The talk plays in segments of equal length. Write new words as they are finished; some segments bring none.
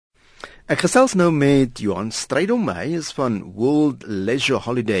Ek gesels nou met Johann Strydom, hy is van World Leisure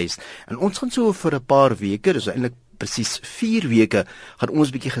Holidays en ons gaan so vir 'n paar weke, dis eintlik presies 4 weke, gaan ons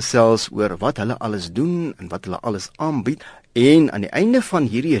bietjie gesels oor wat hulle alles doen en wat hulle alles aanbied. En aan die einde van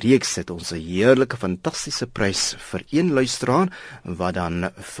hierdie reeks het ons 'n heerlike, fantastiese prys vir een luisteraar wat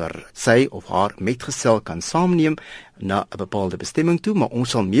dan vir sy of haar metgesel kan saamneem na 'n bepaalde bestemming toe, maar ons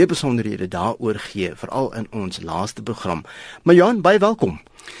sal meer besonderhede daaroor gee, veral in ons laaste program. Maar Johann, baie welkom.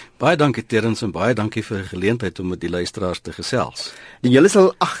 Baie dankie Terrance en baie dankie vir die geleentheid om met die luisteraars te gesels. En julle is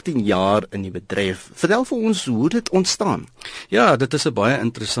al 18 jaar in die bedryf. Vertel vir ons hoe dit ontstaan. Ja, dit is 'n baie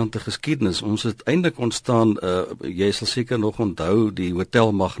interessante geskiedenis. Ons het eintlik ontstaan, jy sal seker nog onthou die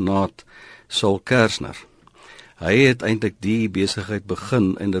hotelmagnaat Saul Kersner. Hy het eintlik die besigheid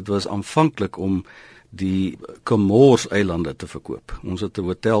begin en dit was aanvanklik om die Comores-eilande te verkoop. Ons het 'n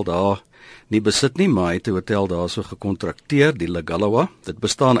hotel daar nie besit nie, maar hy het 'n hotel daar so gekontrakteer, die Lagalawa. Dit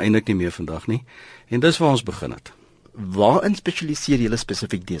bestaan eintlik nie meer vandag nie. En dis waar ons begin het. Waarin spesialiseer julle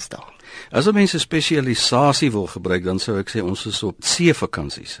spesifiek deesdae? As mense spesialisasie wil gebruik, dan sou ek sê ons is op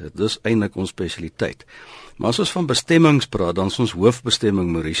seevakansies. Dit is eintlik ons spesialiteit. Maar as ons van bestemmings praat, dan is ons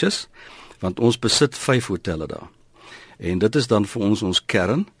hoofbestemming Mauritius, want ons besit 5 hotelle daar. En dit is dan vir ons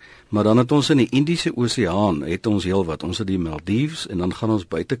kern. Maar dan het ons in die Indiese Oseaan, het ons heelwat. Ons het die Maldives en dan gaan ons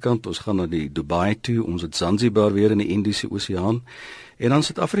buitekant, ons gaan na die Dubai toe, ons het Zanzibar weer in die Indiese Oseaan. En dan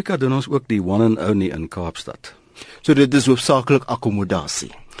Suid-Afrika doen ons ook die one and only in Kaapstad. So dit is hoofsaaklik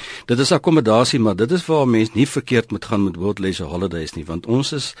akkommodasie. Dit is akkommodasie, maar dit is waar mense nie verkeerd moet gaan met World Leisure Holidays nie, want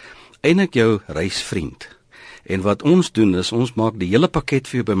ons is eintlik jou reisvriend. En wat ons doen is, ons maak die hele pakket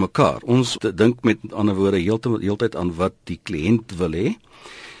vir jou bymekaar. Ons dink met ander woorde heeltyd aan wat die kliënt wil hê.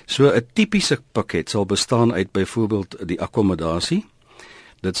 So 'n tipiese pakket sal bestaan uit byvoorbeeld die akkommodasie.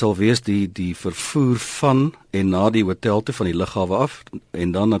 Dit sal wees die vervoer van en na die hotel toe van die lughawe af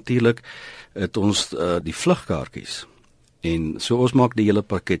en dan natuurlik het ons die vlugkaartjies. En so ons maak die hele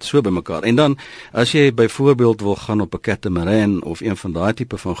pakket so bymekaar. En dan as jy byvoorbeeld wil gaan op 'n catamaran of een van daai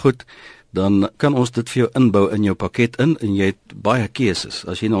tipe van goed, dan kan ons dit vir jou inbou in jou pakket en jy het baie keuses.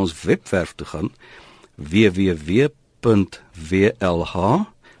 As jy na ons webwerf toe gaan, www.vlh.co.za.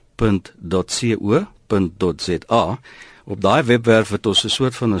 Op daai webwerf het ons 'n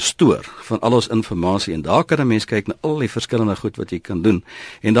soort van 'n stoor van al ons inligting en daar kan 'n mens kyk na al die verskillende goed wat jy kan doen.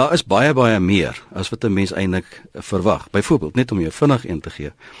 En daar is baie meer as wat 'n mens eintlik verwag. Byvoorbeeld net om jou vinnig een te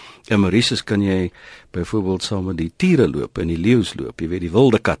gee. In Mauritius kan jy byvoorbeeld saam met die tiere loop en die leeu's loop, jy weet die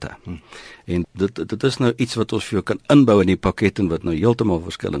wilde katte. En dit is nou iets wat ons vir jou kan inbou in die pakket en wat nou heeltemal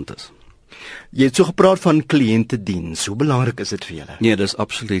verskillend is. Jy het so gepraat van kliëntediens. Hoe belangrik is dit vir julle? Nee, dis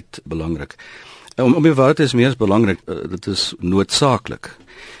absoluut belangrik. Om die waarheid is meer as belangrik, dit is noodsaaklik.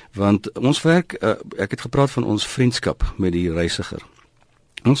 Want ons werk, ek het gepraat van ons vriendskap met die reisiger.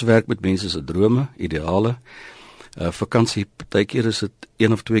 Ons werk met mense se drome, ideale. Vakansie, partykeer is dit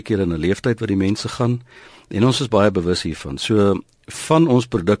 1 of 2 keer in 'n leeftyd wat die mense gaan. En ons is baie bewus hiervan. So van ons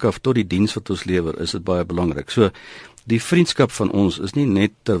produk af tot die diens wat ons lewer, is dit baie belangrik. So die vriendskap van ons is nie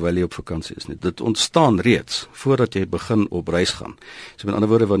net terwyl jy op vakansie is nie. Dit ontstaan reeds voordat jy begin op reis gaan. So met ander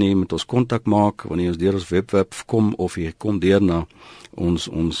woorde, wanneer jy met ons kontak maak, wanneer jy ons deur ons webwerf kom of jy kom deur na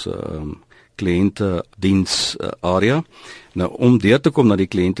ons kliëntediens area. Nou om deur te kom na die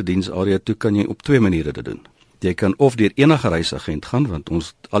kliëntediens area toe kan jy op 2 maniere dit doen. Jy kan of deur enige reisagent gaan, want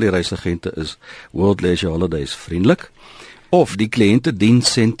al die reisagente is World Leisure Holidays vriendelik. Of die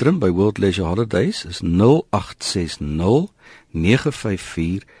kliëntediensentrum by World Leisure Holidays is 0860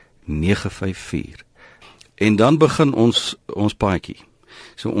 954 954. En dan begin ons paadjie.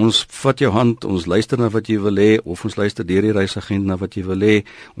 So ons vat jou hand, ons luister na wat jy wil hê, of ons luister deur die reisagent na wat jy wil hê,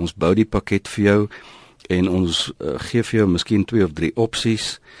 ons bou die pakket vir jou, en ons gee vir jou miskien 2 of 3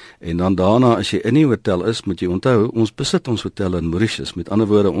 opsies, en dan daarna as jy in die hotel is, moet jy onthou, ons besit ons hotel in Mauritius, met ander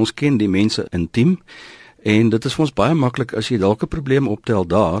woorde, ons ken die mense intiem, en dit is vir ons baie maklik as jy dalk 'n probleem optel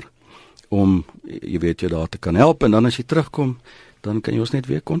daar, om, jy weet, jou daar te kan help, en dan as jy terugkom, dan kan jy ons net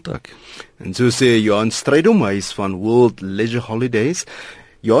weer kontak. En so sê Johann Strydom, hy is van World Leisure Holidays.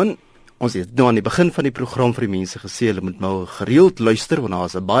 Johann, ons het nou aan die begin van die program vir die mense gesê, hulle moet nou gereeld luister, want daar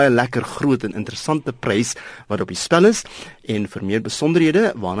is 'n baie lekker, groot en interessante prys wat op die spel is, en vir meer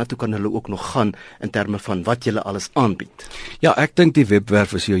besonderhede, waarna toe kan hulle ook nog gaan, in terme van wat julle alles aanbied. Ja, ek dink die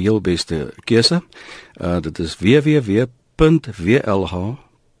webwerf is jou heel beste keuse. Dit is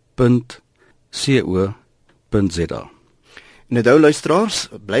www.vlh.co.za. En nou luisteraars,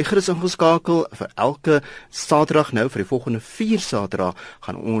 bly gerus ingeskakel vir elke Saterdag nou, vir die volgende 4 Saterdag,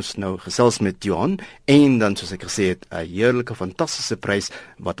 gaan ons nou gesels met Johann, en dan soos ek gesê het, 'n heerlike, fantastiese prys,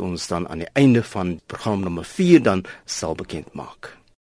 wat ons dan aan die einde van program nommer 4 dan sal bekend maak.